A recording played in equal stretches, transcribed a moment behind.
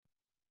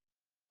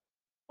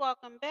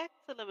Welcome back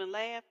to Live and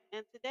Laugh.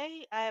 And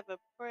today I have a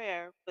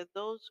prayer for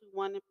those who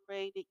want to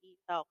pray to eat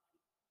healthy.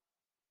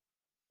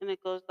 And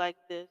it goes like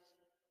this.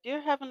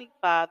 Dear Heavenly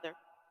Father,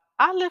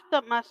 I lift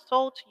up my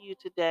soul to you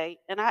today,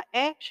 and I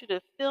ask you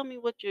to fill me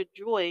with your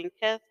joy and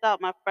cast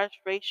out my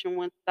frustration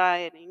when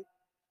dieting.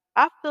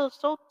 I feel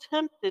so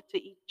tempted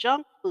to eat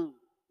junk food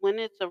when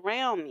it's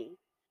around me,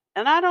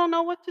 and I don't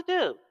know what to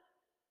do.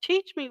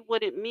 Teach me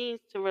what it means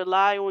to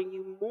rely on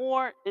you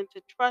more and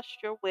to trust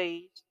your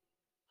ways.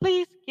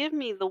 Please give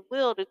me the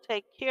will to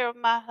take care of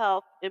my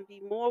health and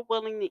be more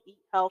willing to eat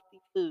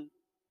healthy food.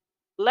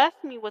 Bless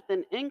me with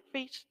an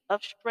increase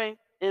of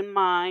strength in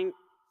mind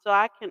so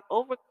I can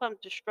overcome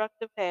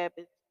destructive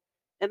habits.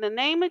 In the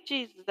name of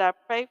Jesus, I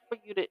pray for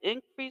you to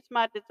increase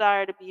my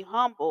desire to be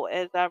humble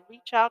as I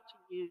reach out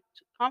to you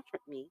to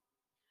comfort me.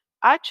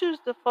 I choose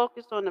to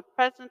focus on the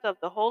presence of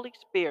the Holy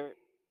Spirit.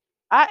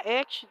 I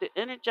ask you to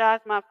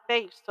energize my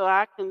faith so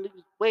I can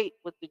lose weight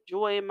with the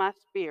joy in my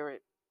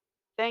spirit.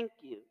 Thank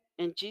you.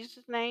 In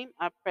Jesus' name,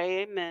 I pray,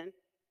 amen.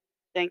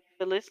 Thank you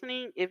for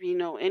listening. If you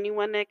know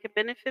anyone that could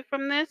benefit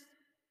from this,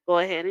 go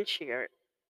ahead and share it.